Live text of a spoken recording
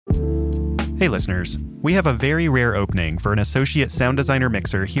Hey listeners, we have a very rare opening for an associate sound designer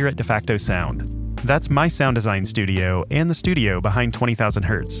mixer here at De Facto Sound. That's my sound design studio and the studio behind 20,000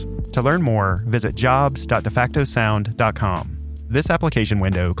 Hertz. To learn more, visit jobs.defactosound.com. This application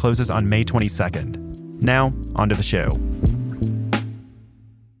window closes on May 22nd. Now, onto the show.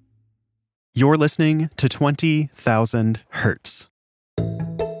 You're listening to 20,000 Hertz.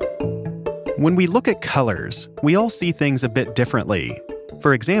 When we look at colors, we all see things a bit differently.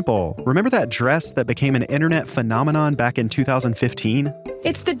 For example, remember that dress that became an internet phenomenon back in 2015?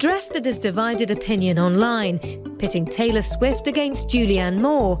 It's the dress that has divided opinion online, pitting Taylor Swift against Julianne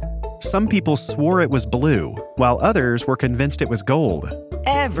Moore. Some people swore it was blue, while others were convinced it was gold.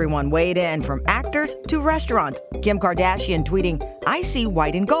 Everyone weighed in, from actors to restaurants. Kim Kardashian tweeting, "I see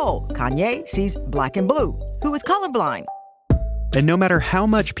white and gold." Kanye sees black and blue. Who is colorblind? And no matter how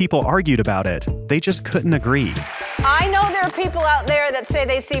much people argued about it, they just couldn't agree. I know there are people out there that say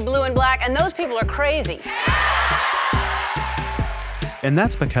they see blue and black, and those people are crazy. And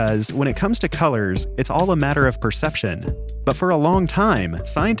that's because when it comes to colors, it's all a matter of perception. But for a long time,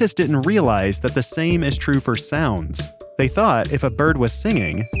 scientists didn't realize that the same is true for sounds. They thought if a bird was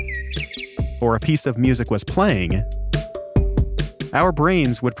singing, or a piece of music was playing, our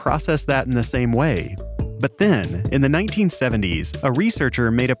brains would process that in the same way. But then, in the 1970s, a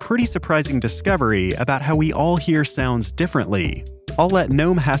researcher made a pretty surprising discovery about how we all hear sounds differently. I'll let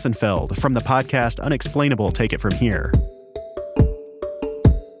Noam Hassenfeld from the podcast Unexplainable take it from here.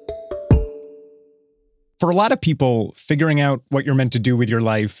 For a lot of people, figuring out what you're meant to do with your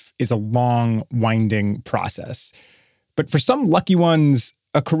life is a long, winding process. But for some lucky ones,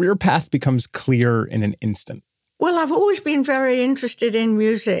 a career path becomes clear in an instant. Well, I've always been very interested in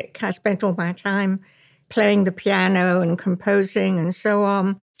music. I spent all my time playing the piano and composing and so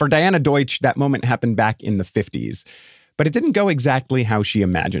on. For Diana Deutsch, that moment happened back in the 50s, but it didn't go exactly how she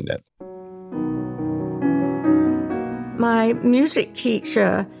imagined it. My music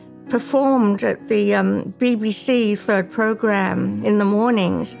teacher performed at the BBC third program in the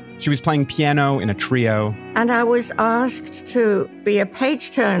mornings. She was playing piano in a trio. And I was asked to be a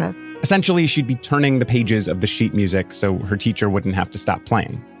page turner. Essentially, she'd be turning the pages of the sheet music so her teacher wouldn't have to stop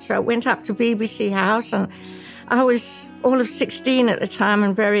playing. So I went up to BBC House, and I was all of 16 at the time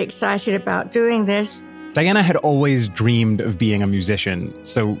and very excited about doing this. Diana had always dreamed of being a musician,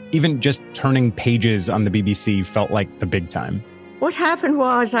 so even just turning pages on the BBC felt like the big time. What happened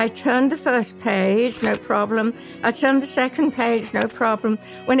was I turned the first page, no problem. I turned the second page, no problem.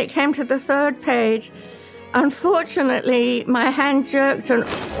 When it came to the third page, unfortunately, my hand jerked and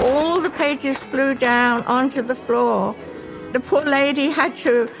all the pages flew down onto the floor. The poor lady had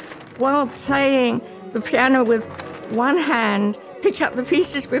to, while playing the piano with one hand, pick up the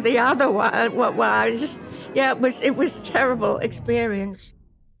pieces with the other one. It was a terrible experience.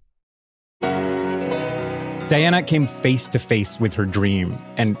 Diana came face to face with her dream,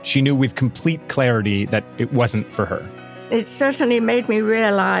 and she knew with complete clarity that it wasn't for her. It certainly made me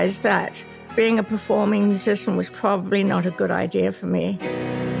realize that being a performing musician was probably not a good idea for me.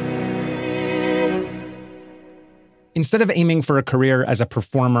 Instead of aiming for a career as a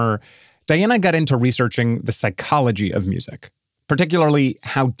performer, Diana got into researching the psychology of music, particularly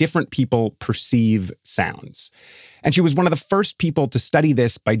how different people perceive sounds. And she was one of the first people to study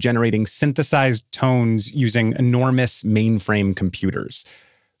this by generating synthesized tones using enormous mainframe computers.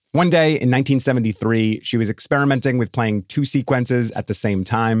 One day in 1973, she was experimenting with playing two sequences at the same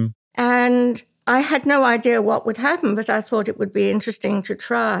time. And I had no idea what would happen, but I thought it would be interesting to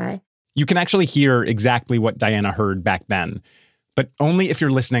try. You can actually hear exactly what Diana heard back then, but only if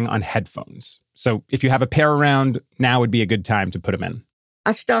you're listening on headphones. So if you have a pair around, now would be a good time to put them in.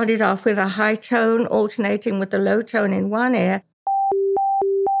 I started off with a high tone alternating with the low tone in one ear,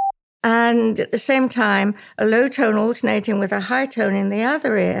 and at the same time, a low tone alternating with a high tone in the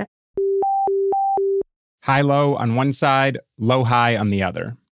other ear. High-low on one side, low-high on the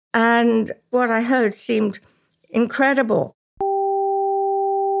other. And what I heard seemed incredible.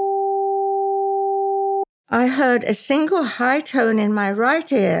 I heard a single high tone in my right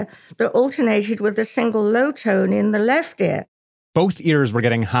ear that alternated with a single low tone in the left ear. Both ears were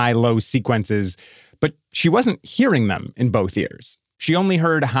getting high-low sequences, but she wasn't hearing them in both ears. She only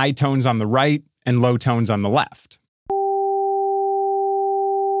heard high tones on the right and low tones on the left.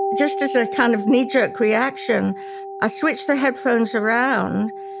 Just as a kind of knee-jerk reaction, I switched the headphones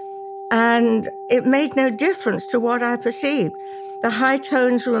around, and it made no difference to what I perceived. The high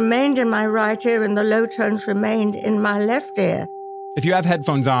tones remained in my right ear and the low tones remained in my left ear. If you have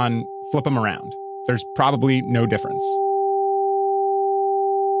headphones on, flip them around. There's probably no difference.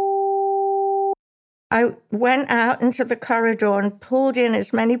 I went out into the corridor and pulled in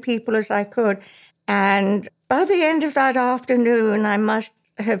as many people as I could. And by the end of that afternoon, I must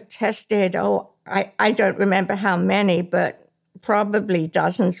have tested, I don't remember how many, but probably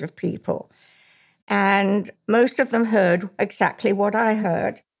dozens of people. And most of them heard exactly what I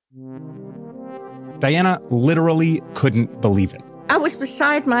heard. Diana literally couldn't believe it. I was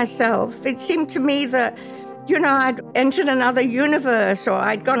beside myself. It seemed to me that, I'd entered another universe, or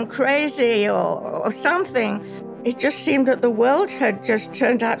I'd gone crazy or something. It just seemed that the world had just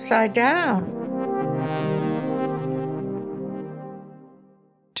turned upside down.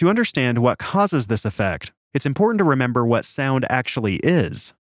 To understand what causes this effect, it's important to remember what sound actually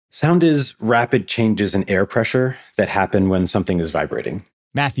is. Sound is rapid changes in air pressure that happen when something is vibrating.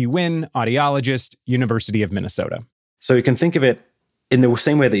 Matthew Wynn, audiologist, University of Minnesota. So you can think of it in the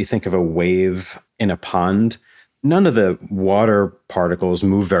same way that you think of a wave in a pond. None of the water particles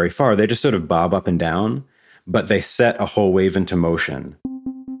move very far. They just sort of bob up and down, but they set a whole wave into motion.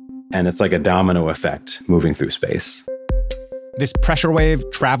 And it's like a domino effect moving through space. This pressure wave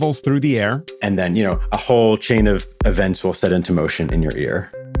travels through the air. And then, a whole chain of events will set into motion in your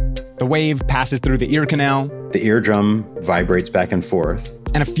ear. The wave passes through the ear canal. The eardrum vibrates back and forth.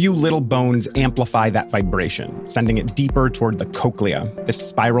 And a few little bones amplify that vibration, sending it deeper toward the cochlea, this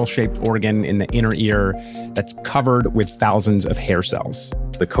spiral-shaped organ in the inner ear that's covered with thousands of hair cells.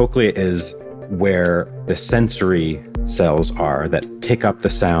 The cochlea is where the sensory cells are that pick up the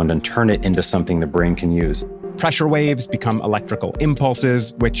sound and turn it into something the brain can use. Pressure waves become electrical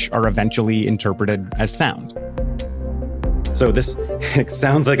impulses, which are eventually interpreted as sound. So this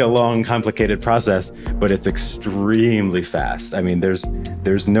sounds like a long, complicated process, but it's extremely fast. I mean,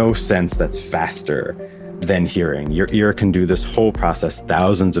 there's no sense that's faster than hearing. Your ear can do this whole process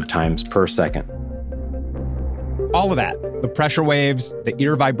thousands of times per second. All of that, the pressure waves, the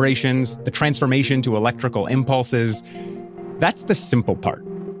ear vibrations, the transformation to electrical impulses, that's the simple part,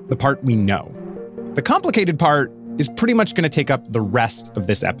 the part we know. The complicated part is pretty much going to take up the rest of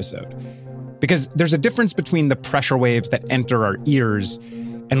this episode. Because there's a difference between the pressure waves that enter our ears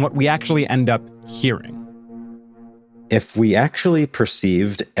and what we actually end up hearing. If we actually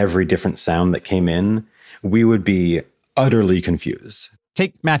perceived every different sound that came in, we would be utterly confused.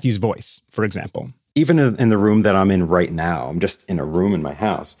 Take Matthew's voice, for example. Even in the room that I'm in right now, I'm just in a room in my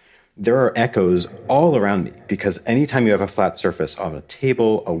house, there are echoes all around me because anytime you have a flat surface on a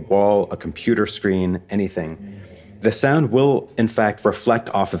table, a wall, a computer screen, anything, the sound will, in fact, reflect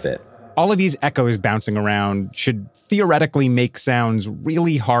off of it. All of these echoes bouncing around should theoretically make sounds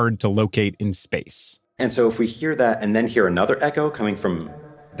really hard to locate in space. And so if we hear that and then hear another echo coming from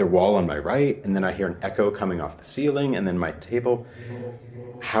the wall on my right, and then I hear an echo coming off the ceiling and then my table,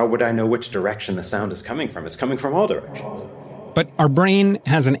 how would I know which direction the sound is coming from? It's coming from all directions. But our brain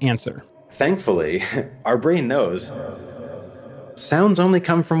has an answer. Thankfully, our brain knows sounds only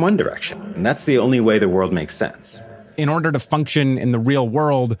come from one direction, and that's the only way the world makes sense. In order to function in the real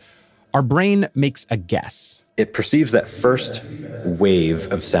world, our brain makes a guess. It perceives that first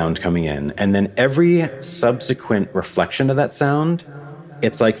wave of sound coming in, and then every subsequent reflection of that sound,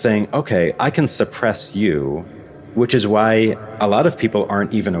 it's like saying, okay, I can suppress you, which is why a lot of people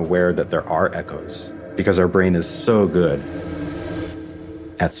aren't even aware that there are echoes, because our brain is so good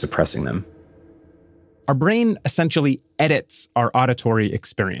at suppressing them. Our brain essentially edits our auditory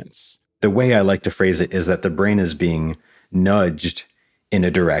experience. The way I like to phrase it is that the brain is being nudged in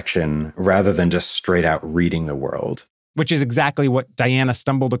a direction rather than just straight out reading the world. Which is exactly what Diana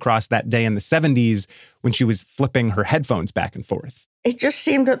stumbled across that day in the 70s when she was flipping her headphones back and forth. It just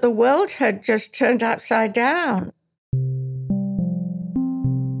seemed that the world had just turned upside down.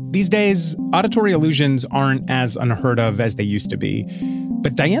 These days, auditory illusions aren't as unheard of as they used to be.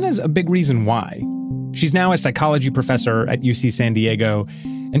 But Diana's a big reason why. She's now a psychology professor at UC San Diego,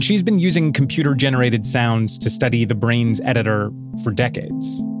 and she's been using computer-generated sounds to study the brain's editor for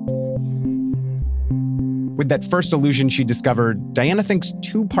decades. With that first illusion she discovered, Diana thinks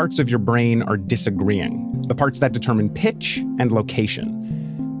two parts of your brain are disagreeing, the parts that determine pitch and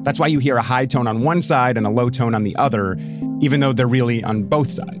location. That's why you hear a high tone on one side and a low tone on the other, even though they're really on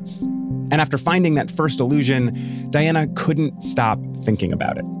both sides. And after finding that first illusion, Diana couldn't stop thinking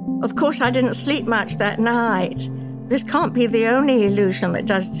about it. Of course, I didn't sleep much that night. This can't be the only illusion that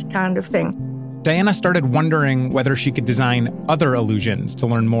does this kind of thing. Diana started wondering whether she could design other illusions to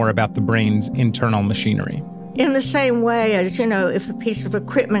learn more about the brain's internal machinery. In the same way as, if a piece of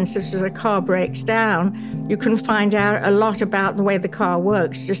equipment such as a car breaks down, you can find out a lot about the way the car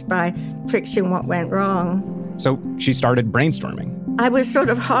works just by fixing what went wrong. So she started brainstorming. I was sort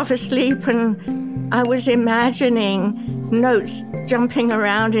of half asleep and I was imagining notes jumping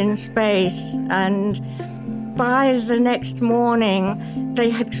around in space. And by the next morning, they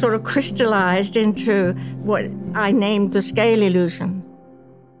had sort of crystallized into what I named the scale illusion.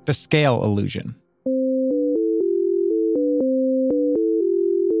 The scale illusion.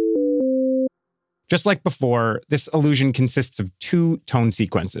 Just like before, this illusion consists of 2 tone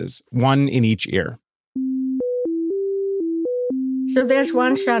sequences, one in each ear. So there's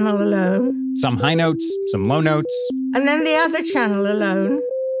one channel alone. Some high notes, some low notes. And then the other channel alone.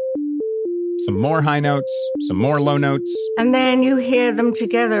 Some more high notes, some more low notes. And then you hear them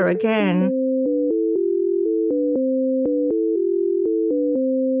together again.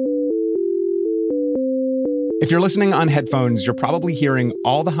 If you're listening on headphones, you're probably hearing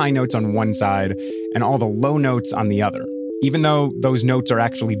all the high notes on one side and all the low notes on the other, even though those notes are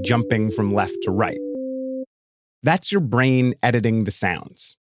actually jumping from left to right. That's your brain editing the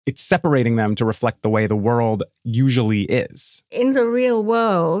sounds. It's separating them to reflect the way the world usually is. In the real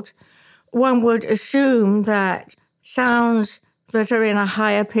world, one would assume that sounds that are in a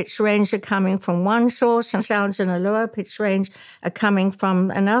higher pitch range are coming from one source and sounds in a lower pitch range are coming from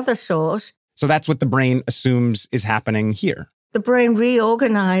another source. So that's what the brain assumes is happening here. The brain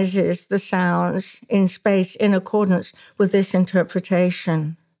reorganizes the sounds in space in accordance with this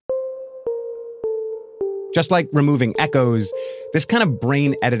interpretation. Just like removing echoes, this kind of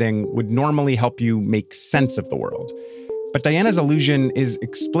brain editing would normally help you make sense of the world. But Diana's illusion is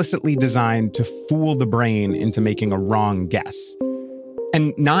explicitly designed to fool the brain into making a wrong guess.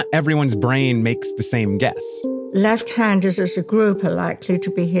 And not everyone's brain makes the same guess. Left-handers as a group are likely to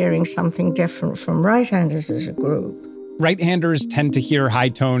be hearing something different from right-handers as a group. Right-handers tend to hear high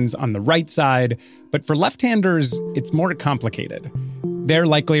tones on the right side, but for left-handers, it's more complicated. They're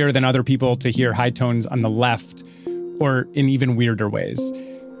likelier than other people to hear high tones on the left, or in even weirder ways.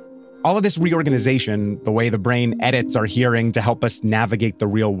 All of this reorganization, the way the brain edits our hearing to help us navigate the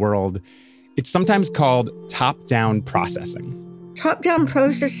real world, it's sometimes called top-down processing. Top-down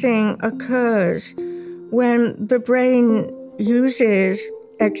processing occurs when the brain uses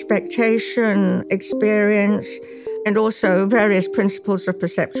expectation, experience, and also various principles of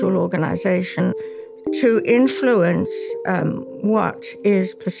perceptual organization to influence what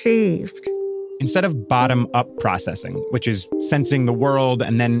is perceived. Instead of bottom-up processing, which is sensing the world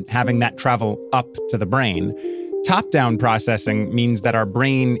and then having that travel up to the brain, top-down processing means that our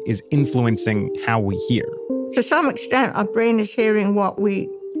brain is influencing how we hear. To some extent, our brain is hearing what we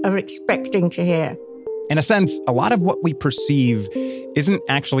are expecting to hear. In a sense, a lot of what we perceive isn't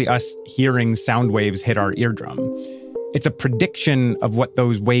actually us hearing sound waves hit our eardrum. It's a prediction of what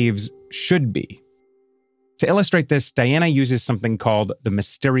those waves should be. To illustrate this, Diana uses something called the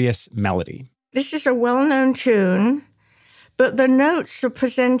mysterious melody. This is a well-known tune, but the notes are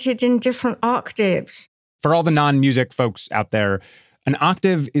presented in different octaves. For all the non-music folks out there, an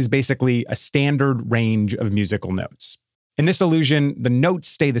octave is basically a standard range of musical notes. In this illusion, the notes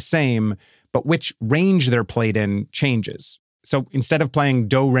stay the same, but which range they're played in changes. So instead of playing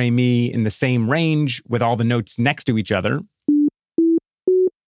do, re, mi in the same range with all the notes next to each other,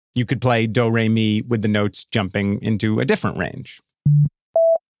 you could play do, re, mi with the notes jumping into a different range.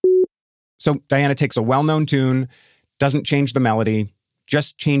 So Diana takes a well-known tune, doesn't change the melody,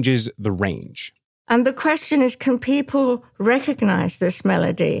 just changes the range. And the question is, can people recognize this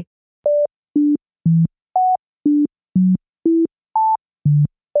melody?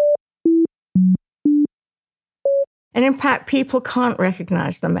 And in fact, people can't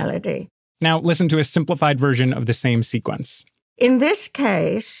recognize the melody. Now listen to a simplified version of the same sequence. In this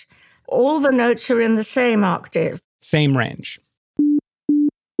case, all the notes are in the same octave. Same range.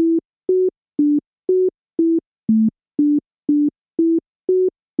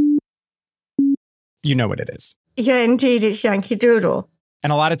 You know what it is. Yeah, indeed, it's Yankee Doodle.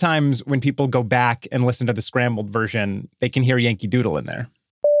 And a lot of times when people go back and listen to the scrambled version, they can hear Yankee Doodle in there.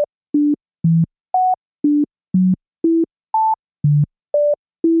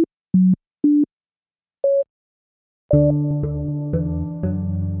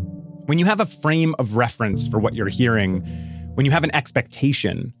 When you have a frame of reference for what you're hearing, when you have an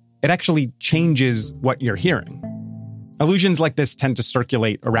expectation, it actually changes what you're hearing. Illusions like this tend to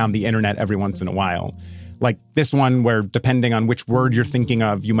circulate around the internet every once in a while. Like this one where, depending on which word you're thinking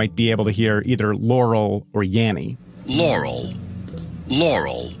of, you might be able to hear either Laurel or Yanny. Laurel.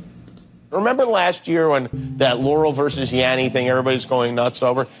 Laurel. Remember last year when that Laurel versus Yanny thing everybody's going nuts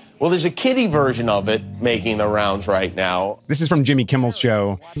over? Well, there's a kiddie version of it making the rounds right now. This is from Jimmy Kimmel's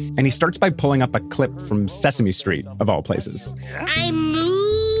show, and he starts by pulling up a clip from Sesame Street, of all places. I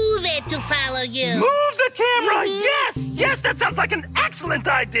move it to follow you. Move the camera! Yes, that sounds like an excellent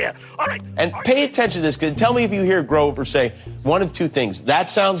idea. All right. And pay attention to this, because tell me if you hear Grover say one of two things. That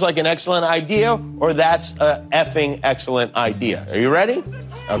sounds like an excellent idea, or that's a effing excellent idea. Are you ready?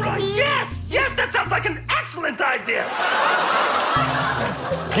 Okay. Yes, that sounds like an excellent idea.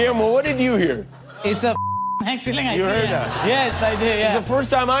 Guillermo, what did you hear? It's a excellent idea. You heard that? Yes, I did, yeah. It's the first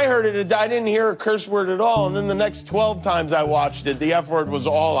time I heard it, I didn't hear a curse word at all. And then the next 12 times I watched it, the F word was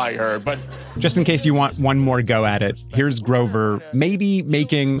all I heard. But just in case you want one more go at it, here's Grover maybe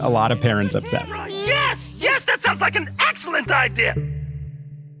making a lot of parents upset. Yes, that sounds like an excellent idea.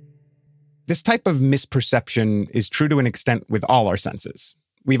 This type of misperception is true to an extent with all our senses.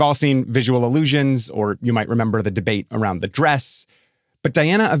 We've all seen visual illusions, or you might remember the debate around the dress. But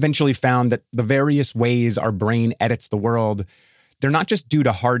Diana eventually found that the various ways our brain edits the world, they're not just due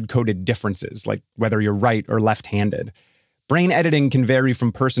to hard-coded differences, like whether you're right or left-handed. Brain editing can vary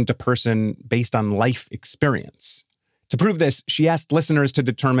from person to person based on life experience. To prove this, she asked listeners to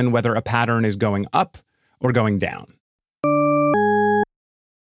determine whether a pattern is going up or going down.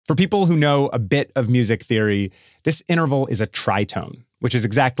 For people who know a bit of music theory, this interval is a tritone, which is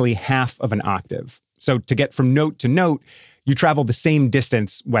exactly half of an octave. So to get from note to note, you travel the same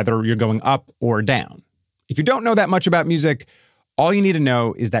distance whether you're going up or down. If you don't know that much about music, all you need to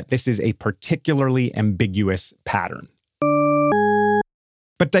know is that this is a particularly ambiguous pattern.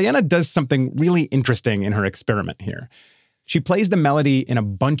 But Diana does something really interesting in her experiment here. She plays the melody in a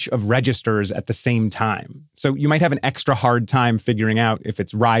bunch of registers at the same time. So you might have an extra hard time figuring out if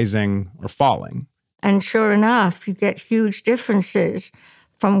it's rising or falling. And sure enough, you get huge differences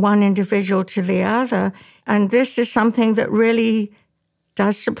from one individual to the other. And this is something that really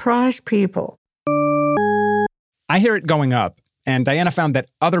does surprise people. I hear it going up, and Diana found that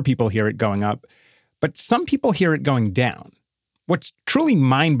other people hear it going up, but some people hear it going down. What's truly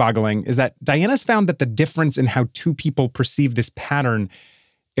mind-boggling is that Diana's found that the difference in how two people perceive this pattern,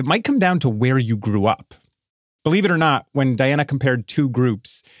 it might come down to where you grew up. Believe it or not, when Diana compared two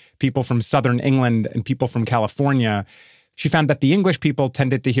groups, people from southern England and people from California, she found that the English people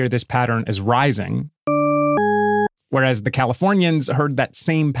tended to hear this pattern as rising, whereas the Californians heard that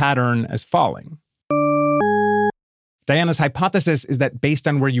same pattern as falling. Diana's hypothesis is that based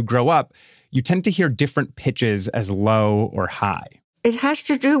on where you grow up, you tend to hear different pitches as low or high. It has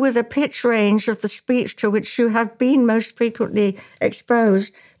to do with the pitch range of the speech to which you have been most frequently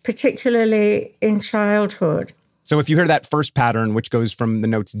exposed, particularly in childhood. So if you hear that first pattern, which goes from the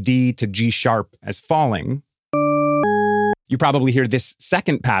notes D to G sharp as falling, you probably hear this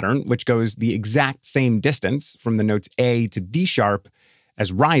second pattern, which goes the exact same distance from the notes A to D sharp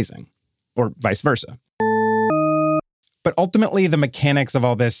as rising, or vice versa. But ultimately, the mechanics of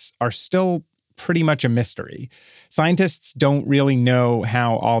all this are still pretty much a mystery. Scientists don't really know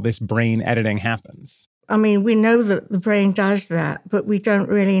how all this brain editing happens. I mean, we know that the brain does that, but we don't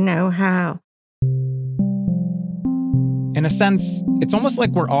really know how. In a sense, it's almost like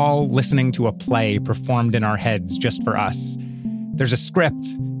we're all listening to a play performed in our heads just for us. There's a script,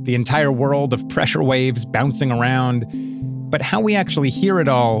 the entire world of pressure waves bouncing around, but how we actually hear it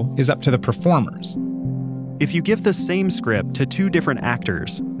all is up to the performers. If you give the same script to two different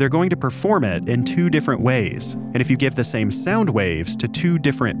actors, they're going to perform it in two different ways. And if you give the same sound waves to two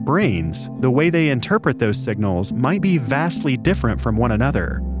different brains, the way they interpret those signals might be vastly different from one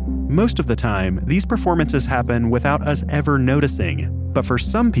another. Most of the time, these performances happen without us ever noticing. But for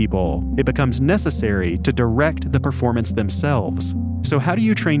some people, it becomes necessary to direct the performance themselves. So how do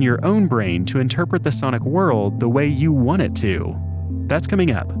you train your own brain to interpret the sonic world the way you want it to? That's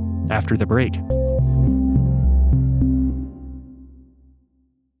coming up after the break.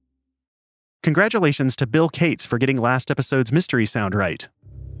 Congratulations to Bill Cates for getting last episode's mystery sound right.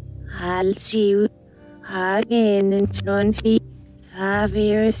 I'll see you again in 25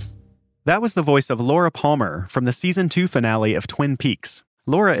 years. That was the voice of Laura Palmer from the Season 2 finale of Twin Peaks.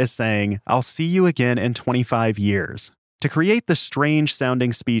 Laura is saying, "I'll see you again in 25 years. To create the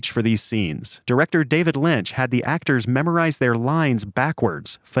strange-sounding speech for these scenes, director David Lynch had the actors memorize their lines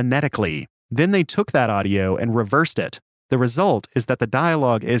backwards, phonetically. Then they took that audio and reversed it. The result is that the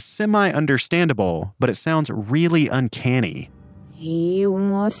dialogue is semi-understandable, but it sounds really uncanny. You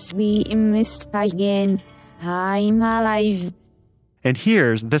must be mistaken. I'm alive. And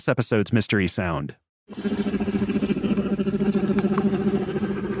here's this episode's mystery sound.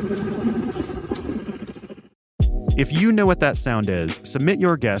 If you know what that sound is, submit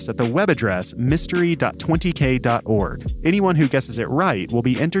your guess at the web address mystery.20k.org. Anyone who guesses it right will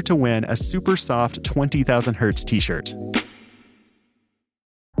be entered to win a super soft 20,000 Hertz t-shirt.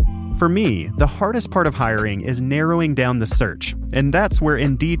 For me, the hardest part of hiring is narrowing down the search, and that's where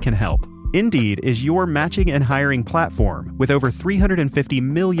Indeed can help. Indeed is your matching and hiring platform with over 350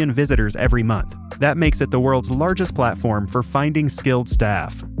 million visitors every month. That makes it the world's largest platform for finding skilled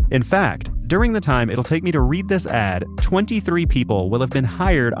staff. In fact, during the time it'll take me to read this ad, 23 people will have been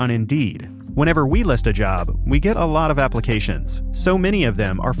hired on Indeed. Whenever we list a job, we get a lot of applications. So many of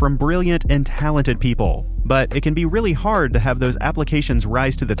them are from brilliant and talented people. But it can be really hard to have those applications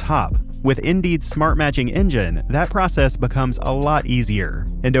rise to the top. With Indeed's smart matching engine, that process becomes a lot easier.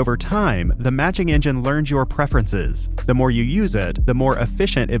 And over time, the matching engine learns your preferences. The more you use it, the more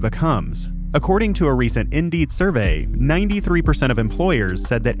efficient it becomes. According to a recent Indeed survey, 93% of employers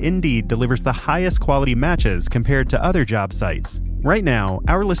said that Indeed delivers the highest quality matches compared to other job sites. Right now,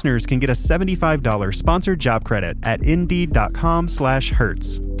 our listeners can get a $75 sponsored job credit at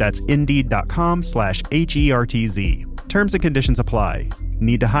Indeed.com/Hertz. That's Indeed.com/HERTZ. Terms and conditions apply.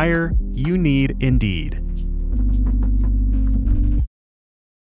 Need to hire? You need Indeed.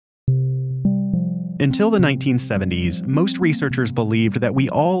 Until the 1970s, most researchers believed that we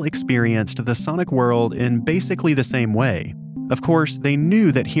all experienced the sonic world in basically the same way. Of course, they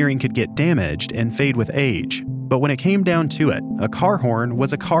knew that hearing could get damaged and fade with age. But when it came down to it, a car horn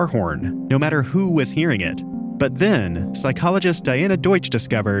was a car horn, no matter who was hearing it. But then, psychologist Diana Deutsch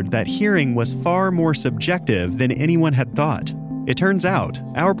discovered that hearing was far more subjective than anyone had thought. It turns out,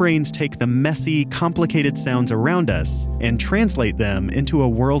 our brains take the messy, complicated sounds around us and translate them into a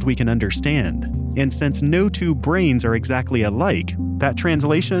world we can understand. And since no two brains are exactly alike, that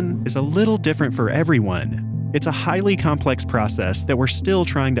translation is a little different for everyone. It's a highly complex process that we're still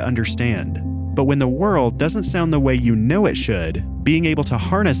trying to understand. But when the world doesn't sound the way you know it should, being able to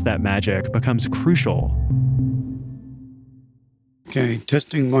harness that magic becomes crucial. Okay,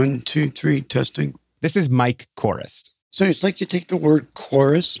 testing 1, 2, 3, testing. This is Mike Korist. So it's like you take the word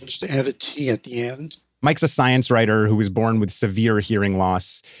chorus, just add a T at the end. Mike's a science writer who was born with severe hearing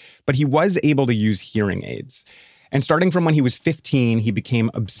loss, but he was able to use hearing aids. And starting from when he was 15, he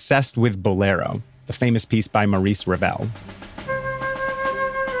became obsessed with Boléro, the famous piece by Maurice Ravel.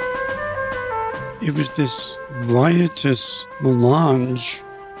 It was this riotous melange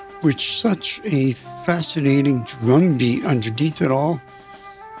with such a fascinating drum beat underneath it all.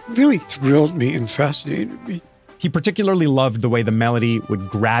 It really thrilled me and fascinated me. He particularly loved the way the melody would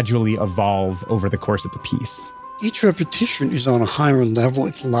gradually evolve over the course of the piece. Each repetition is on a higher level.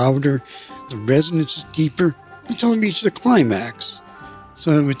 It's louder, the resonance is deeper, until it reaches the climax.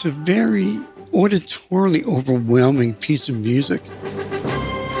 So it's a very auditorily overwhelming piece of music.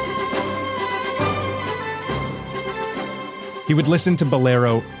 He would listen to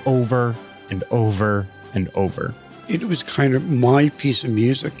Boléro over and over and over. It was kind of my piece of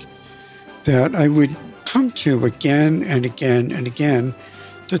music that I would come to again and again and again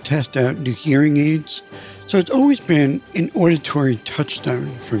to test out new hearing aids. So it's always been an auditory touchstone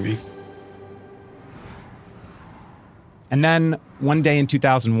for me. And then one day in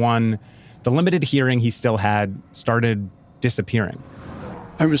 2001, the limited hearing he still had started disappearing.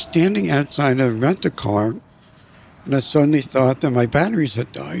 I was standing outside a rent-a-car, and I suddenly thought that my batteries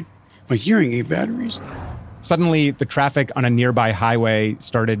had died, my hearing aid batteries. Suddenly, the traffic on a nearby highway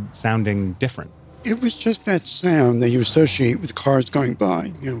started sounding different. It was just that sound that you associate with cars going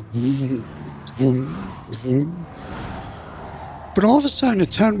by, vroom, vroom, vroom. But all of a sudden,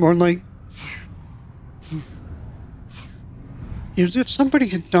 it sounded more like, as if somebody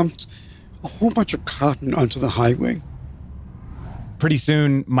had dumped a whole bunch of cotton onto the highway. Pretty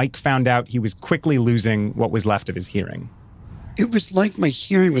soon, Mike found out he was quickly losing what was left of his hearing. It was like my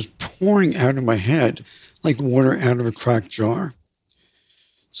hearing was pouring out of my head, like water out of a cracked jar.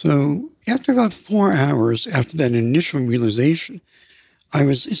 So after about 4 hours after that initial realization, I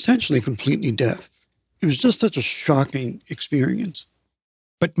was essentially completely deaf. It was just such a shocking experience.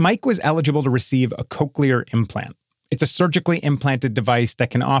 But Mike was eligible to receive a cochlear implant. It's a surgically implanted device that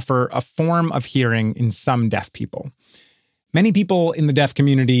can offer a form of hearing in some deaf people. Many people in the deaf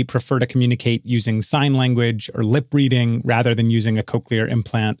community prefer to communicate using sign language or lip reading rather than using a cochlear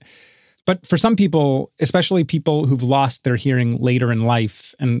implant. But for some people, especially people who've lost their hearing later in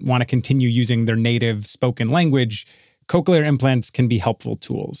life and want to continue using their native spoken language, cochlear implants can be helpful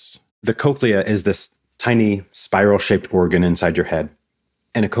tools. The cochlea is this tiny spiral-shaped organ inside your head.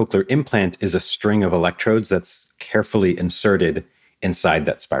 And a cochlear implant is a string of electrodes that's carefully inserted inside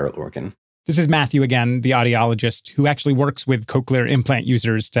that spiral organ. This is Matthew again, the audiologist, who actually works with cochlear implant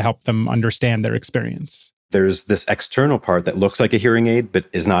users to help them understand their experience. There's this external part that looks like a hearing aid, but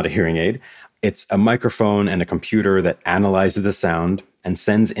is not a hearing aid. It's a microphone and a computer that analyzes the sound and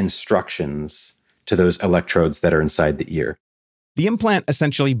sends instructions to those electrodes that are inside the ear. The implant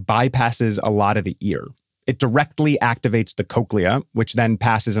essentially bypasses a lot of the ear. It directly activates the cochlea, which then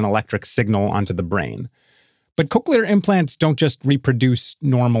passes an electric signal onto the brain. But cochlear implants don't just reproduce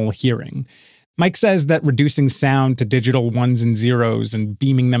normal hearing. Mike says that reducing sound to digital ones and zeros and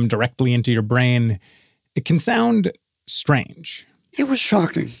beaming them directly into your brain, it can sound strange. It was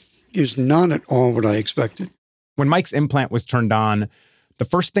shocking. It was not at all what I expected. When Mike's implant was turned on, the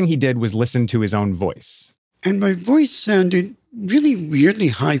first thing he did was listen to his own voice. And my voice sounded really weirdly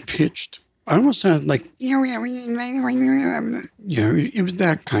high-pitched. I almost sounded like, it was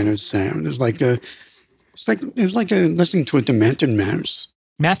that kind of sound. It was like listening to a demented mouse.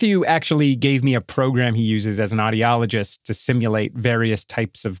 Matthew actually gave me a program he uses as an audiologist to simulate various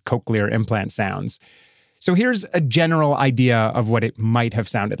types of cochlear implant sounds. So here's a general idea of what it might have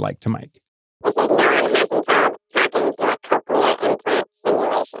sounded like to Mike.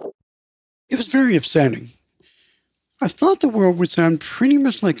 It was very upsetting. I thought the world would sound pretty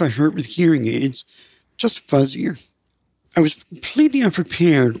much like I heard with hearing aids, just fuzzier. I was completely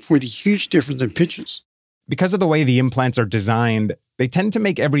unprepared for the huge difference in pitches. Because of the way the implants are designed, they tend to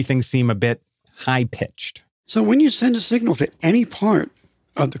make everything seem a bit high-pitched. So when you send a signal to any part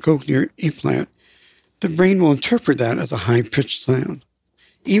of the cochlear implant, the brain will interpret that as a high-pitched sound,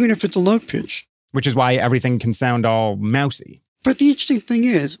 even if it's a low pitch. Which is why everything can sound all mousy. But the interesting thing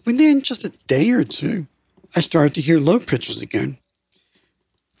is, within just a day or two, I started to hear low pitches again.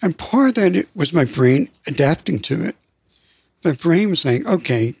 And part of that was my brain adapting to it. My brain was saying,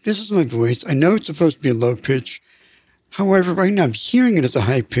 okay, this is my voice. I know it's supposed to be a low pitch. However, right now I'm hearing it as a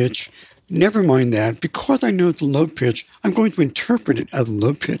high pitch. Never mind that. Because I know it's a low pitch, I'm going to interpret it as a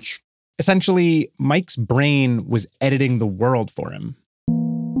low pitch. Essentially, Mike's brain was editing the world for him.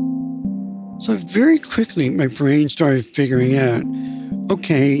 So very quickly, my brain started figuring out,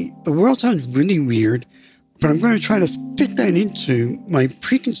 okay, the world sounds really weird, but I'm going to try to fit that into my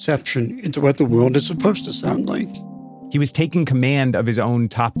preconception into what the world is supposed to sound like. He was taking command of his own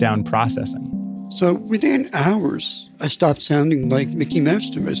top-down processing. So within hours, I stopped sounding like Mickey Mouse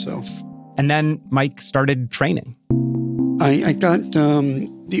to myself. And then Mike started training. I got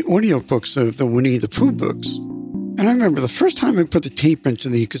the audiobooks of the Winnie the Pooh books. And I remember the first time I put the tape into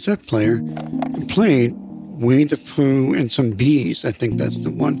the cassette player and played Winnie the Pooh and some bees, I think that's the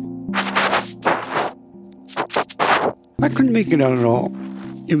one. I couldn't make it out at all.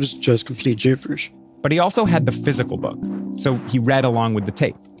 It was just complete gibberish. But he also had the physical book, so he read along with the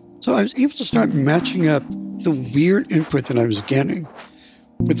tape. So I was able to start matching up the weird input that I was getting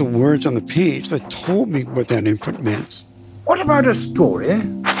with the words on the page that told me what that input meant. What about a story?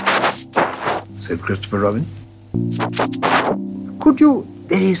 Said Christopher Robin. Could you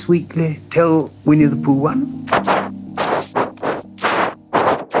very sweetly tell Winnie the Pooh one?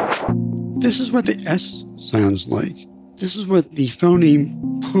 This is what the S sounds like. This is what the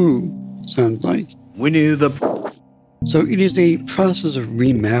phoneme Pooh sounds like. Winnie the... So it is a process of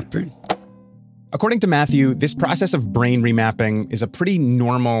remapping. According to Matthew, this process of brain remapping is a pretty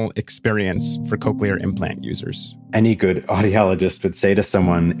normal experience for cochlear implant users. Any good audiologist would say to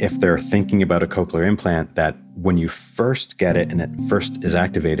someone, if they're thinking about a cochlear implant, that when you first get it and it first is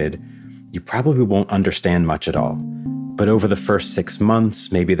activated, you probably won't understand much at all. But over the first 6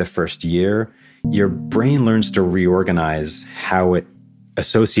 months, maybe the first year, your brain learns to reorganize how it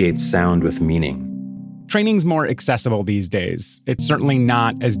associates sound with meaning. Training's more accessible these days. It's certainly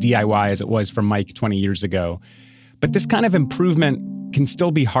not as DIY as it was for Mike 20 years ago. But this kind of improvement can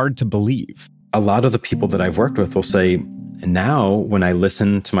still be hard to believe. A lot of the people that I've worked with will say, now when I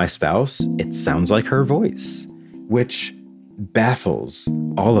listen to my spouse, it sounds like her voice, which baffles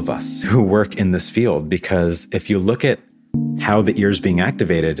all of us who work in this field, because if you look at how the ear's being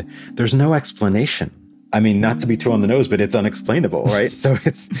activated, there's no explanation. I mean, not to be too on the nose, but it's unexplainable, right? So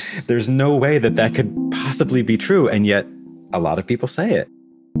there's no way that could possibly be true, and yet a lot of people say it.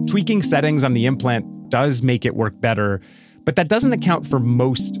 Tweaking settings on the implant does make it work better, but that doesn't account for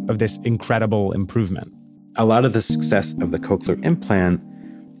most of this incredible improvement. A lot of the success of the cochlear implant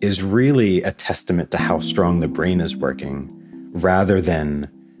is really a testament to how strong the brain is working, rather than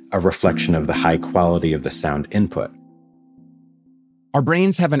a reflection of the high quality of the sound input. Our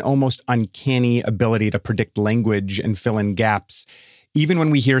brains have an almost uncanny ability to predict language and fill in gaps, even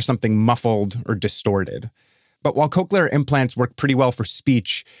when we hear something muffled or distorted. But while cochlear implants work pretty well for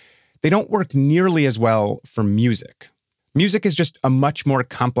speech, they don't work nearly as well for music. Music is just a much more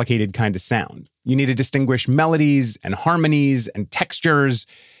complicated kind of sound. You need to distinguish melodies and harmonies and textures,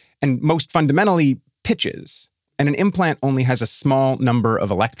 and most fundamentally, pitches. And an implant only has a small number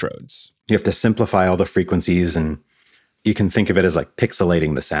of electrodes. You have to simplify all the frequencies, and you can think of it as like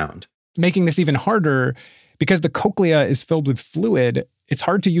pixelating the sound. Making this even harder Because the cochlea is filled with fluid, it's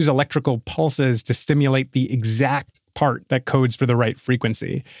hard to use electrical pulses to stimulate the exact part that codes for the right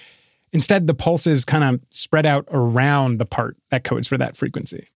frequency. Instead, the pulses kind of spread out around the part that codes for that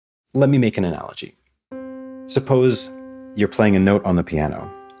frequency. Let me make an analogy. Suppose you're playing a note on the piano.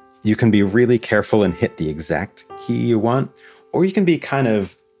 You can be really careful and hit the exact key you want, or you can be kind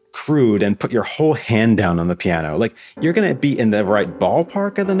of crude and put your whole hand down on the piano. Like, you're going to be in the right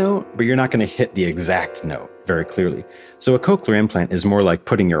ballpark of the note, but you're not going to hit the exact note very clearly. So a cochlear implant is more like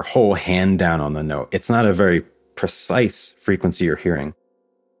putting your whole hand down on the note. It's not a very precise frequency you're hearing.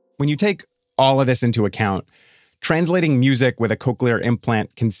 When you take all of this into account, translating music with a cochlear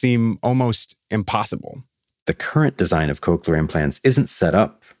implant can seem almost impossible. The current design of cochlear implants isn't set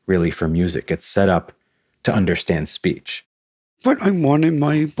up really for music. It's set up to understand speech. But I wanted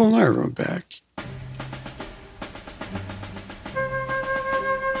my Bolero back.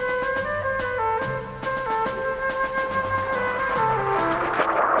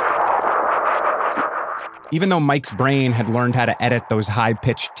 Even though Mike's brain had learned how to edit those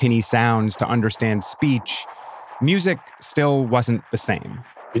high-pitched, tinny sounds to understand speech, music still wasn't the same.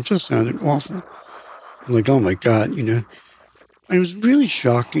 It just sounded awful. I'm like, oh my God, you know. And it was really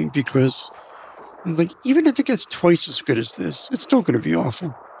shocking because, like, even if it gets twice as good as this, it's still going to be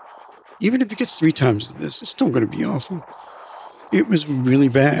awful. Even if it gets 3 times as this, it's still going to be awful. It was really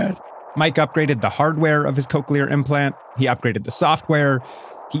bad. Mike upgraded the hardware of his cochlear implant. He upgraded the software.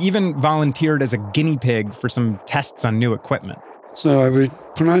 He even volunteered as a guinea pig for some tests on new equipment. So I would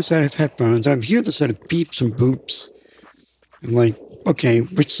put on a set of headphones. I'd hear the set of beeps and boops. I'm like, okay,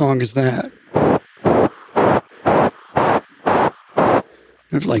 which song is that?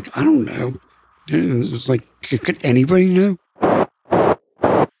 I'd like, I don't know. It was like, could anybody know?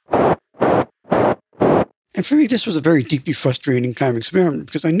 And for me, this was a very deeply frustrating kind of experiment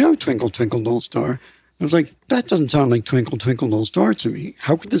because I know Twinkle, Twinkle, Little Star. I was like, that doesn't sound like Twinkle, Twinkle, Little Star to me.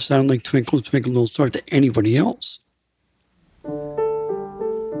 How could this sound like Twinkle, Twinkle, Little Star to anybody else?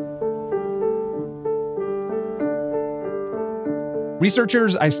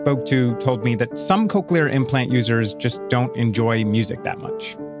 Researchers I spoke to told me that some cochlear implant users just don't enjoy music that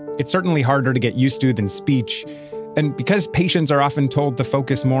much. It's certainly harder to get used to than speech. And because patients are often told to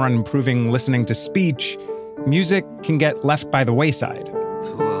focus more on improving listening to speech, music can get left by the wayside.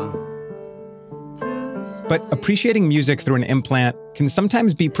 But appreciating music through an implant can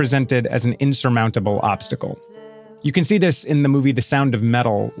sometimes be presented as an insurmountable obstacle. You can see this in the movie The Sound of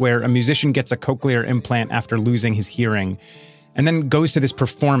Metal, where a musician gets a cochlear implant after losing his hearing, and then goes to this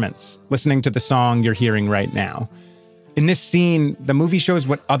performance, listening to the song you're hearing right now. In this scene, the movie shows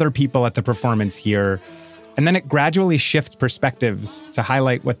what other people at the performance hear, and then it gradually shifts perspectives to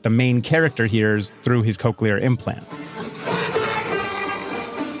highlight what the main character hears through his cochlear implant.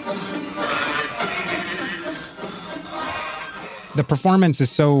 The performance is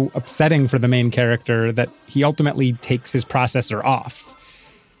so upsetting for the main character that he ultimately takes his processor off.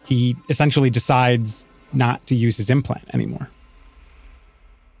 He essentially decides not to use his implant anymore.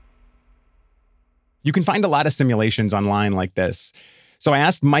 You can find a lot of simulations online like this. So I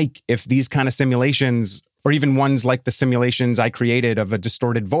asked Mike if these kind of simulations, or even ones like the simulations I created of a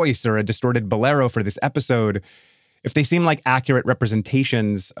distorted voice or a distorted bolero for this episode, if they seem like accurate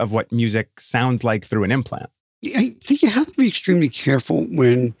representations of what music sounds like through an implant. I think you have to be extremely careful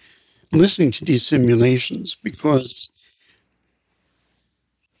when listening to these simulations because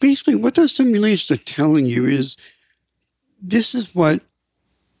basically what those simulations are telling you is this is what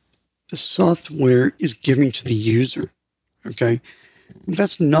the software is giving to the user, okay?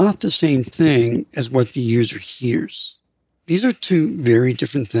 That's not the same thing as what the user hears. These are two very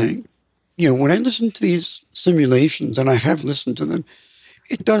different things. You know, when I listen to these simulations, and I have listened to them,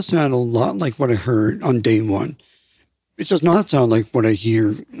 it does sound a lot like what I heard on day 1. It does not sound like what I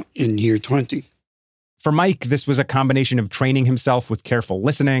hear in year 20. For Mike, this was a combination of training himself with careful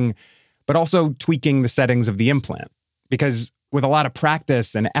listening, but also tweaking the settings of the implant. Because with a lot of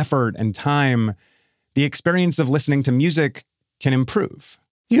practice and effort and time, the experience of listening to music can improve.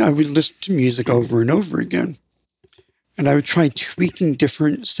 Yeah, I would listen to music over and over again. And I would try tweaking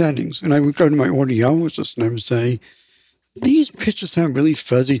different settings. And I would go to my audiologist and I would say, these pitches sound really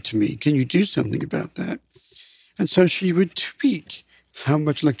fuzzy to me. Can you do something about that? And so she would tweak how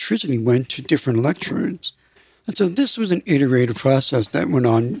much electricity went to different electrodes. And so this was an iterative process that went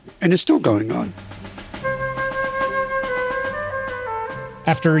on and is still going on.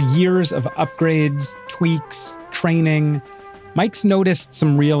 After years of upgrades, tweaks, training, Mike's noticed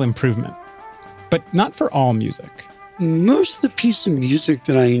some real improvement. But not for all music. Most of the piece of music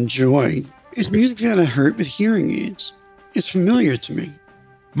that I enjoy is music that I heard with hearing aids. It's familiar to me.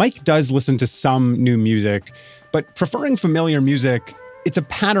 Mike does listen to some new music, but preferring familiar music, it's a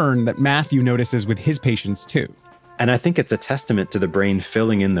pattern that Matthew notices with his patients too. And I think it's a testament to the brain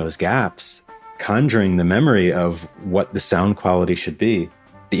filling in those gaps, conjuring the memory of what the sound quality should be.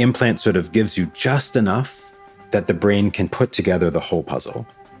 The implant sort of gives you just enough that the brain can put together the whole puzzle.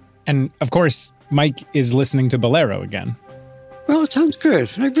 And of course, Mike is listening to Boléro again. Well, it sounds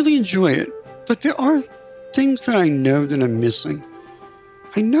good, and I really enjoy it. But there are things that I know that I'm missing.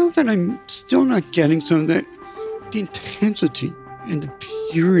 I know that I'm still not getting some of that, the intensity and the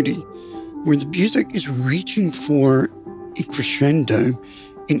purity, where the music is reaching for a crescendo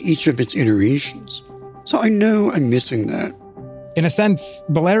in each of its iterations. So I know I'm missing that. In a sense,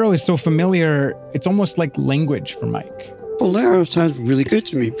 Boléro is so familiar, it's almost like language for Mike. Boléro sounds really good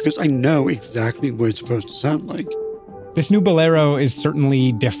to me because I know exactly what it's supposed to sound like. This new Boléro is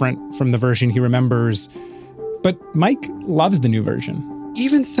certainly different from the version he remembers, but Mike loves the new version.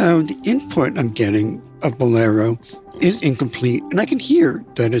 Even though the input I'm getting of Boléro is incomplete, and I can hear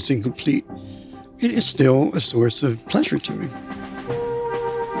that it's incomplete, it is still a source of pleasure to me.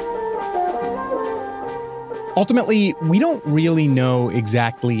 Ultimately, we don't really know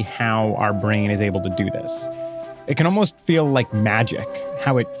exactly how our brain is able to do this. It can almost feel like magic,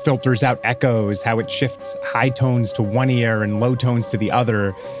 how it filters out echoes, how it shifts high tones to one ear and low tones to the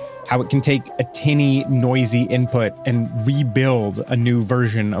other, how it can take a tinny, noisy input and rebuild a new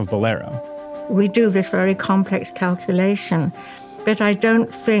version of Boléro. We do this very complex calculation, but I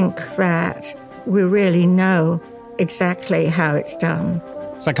don't think that we really know exactly how it's done.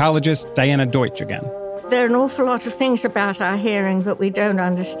 Psychologist Diana Deutsch again. There are an awful lot of things about our hearing that we don't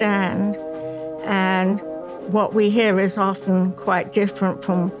understand, and what we hear is often quite different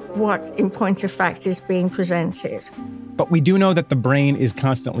from what, in point of fact, is being presented. But we do know that the brain is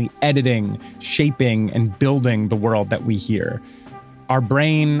constantly editing, shaping, and building the world that we hear. Our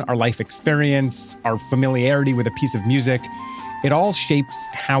brain, our life experience, our familiarity with a piece of music, it all shapes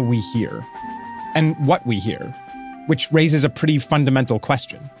how we hear and what we hear, which raises a pretty fundamental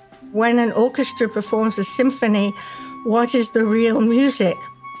question. When an orchestra performs a symphony, what is the real music?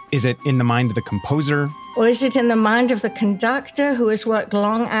 Is it in the mind of the composer? Or is it in the mind of the conductor who has worked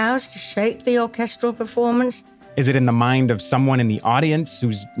long hours to shape the orchestral performance? Is it in the mind of someone in the audience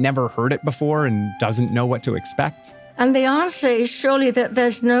who's never heard it before and doesn't know what to expect? And the answer is surely that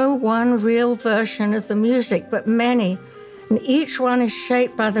there's no one real version of the music, but many. And each one is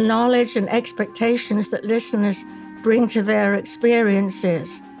shaped by the knowledge and expectations that listeners bring to their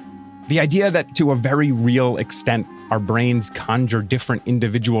experiences. The idea that to a very real extent, our brains conjure different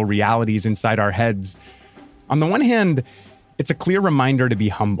individual realities inside our heads. On the one hand, it's a clear reminder to be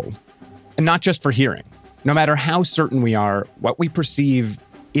humble, and not just for hearing. No matter how certain we are, what we perceive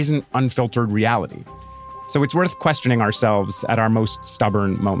isn't unfiltered reality. So it's worth questioning ourselves at our most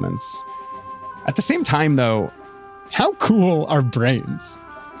stubborn moments. At the same time, though, how cool are brains?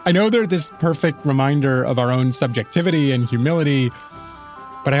 I know they're this perfect reminder of our own subjectivity and humility,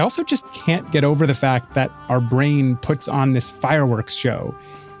 but I also just can't get over the fact that our brain puts on this fireworks show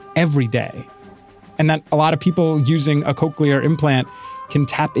every day. And that a lot of people using a cochlear implant can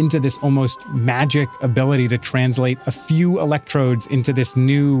tap into this almost magic ability to translate a few electrodes into this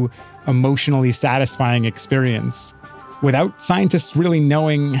new, emotionally satisfying experience without scientists really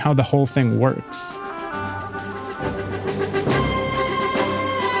knowing how the whole thing works.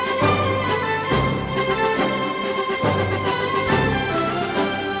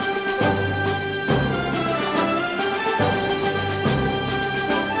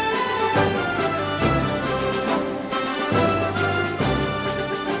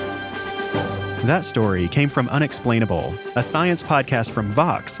 That story came from Unexplainable, a science podcast from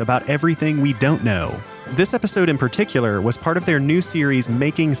Vox about everything we don't know. This episode in particular was part of their new series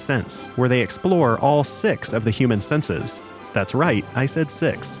Making Sense, where they explore all 6 of the human senses. That's right, I said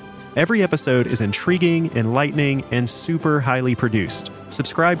 6. Every episode is intriguing, enlightening, and super highly produced.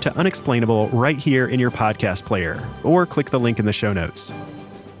 Subscribe to Unexplainable right here in your podcast player, or click the link in the show notes.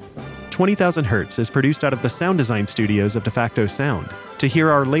 20,000 Hertz is produced out of the sound design studios of De Facto Sound. To hear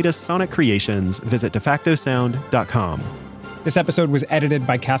our latest sonic creations, visit defactosound.com. This episode was edited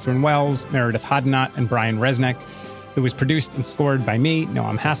by Catherine Wells, Meredith Hodnott, and Brian Resnick. It was produced and scored by me,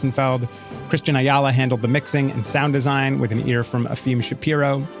 Noam Hassenfeld. Christian Ayala handled the mixing and sound design with an ear from Afim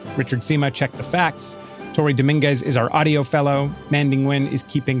Shapiro. Richard Sima checked the facts. Tori Dominguez is our audio fellow. Manding Nguyen is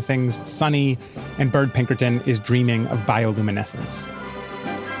keeping things sunny. And Bird Pinkerton is dreaming of bioluminescence.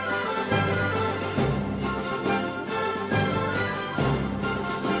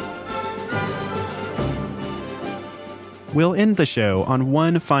 We'll end the show on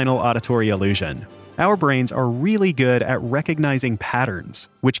one final auditory illusion. Our brains are really good at recognizing patterns,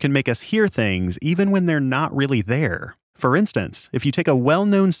 which can make us hear things even when they're not really there. For instance, if you take a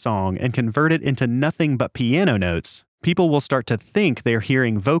well-known song and convert it into nothing but piano notes, people will start to think they're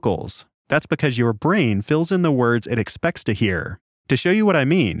hearing vocals. That's because your brain fills in the words it expects to hear. To show you what I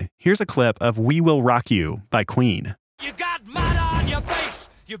mean, here's a clip of We Will Rock You by Queen. You got mud on your face,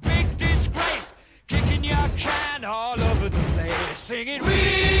 you big disgrace, kicking your can all over the place, singing,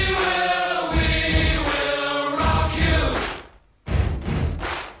 We will rock you.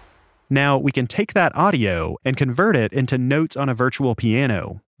 Now, we can take that audio and convert it into notes on a virtual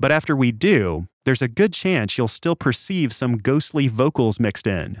piano. But after we do, there's a good chance you'll still perceive some ghostly vocals mixed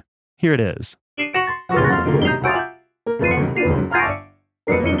in. Here it is.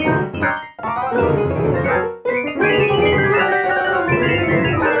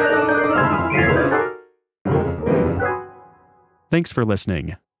 Thanks for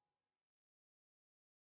listening.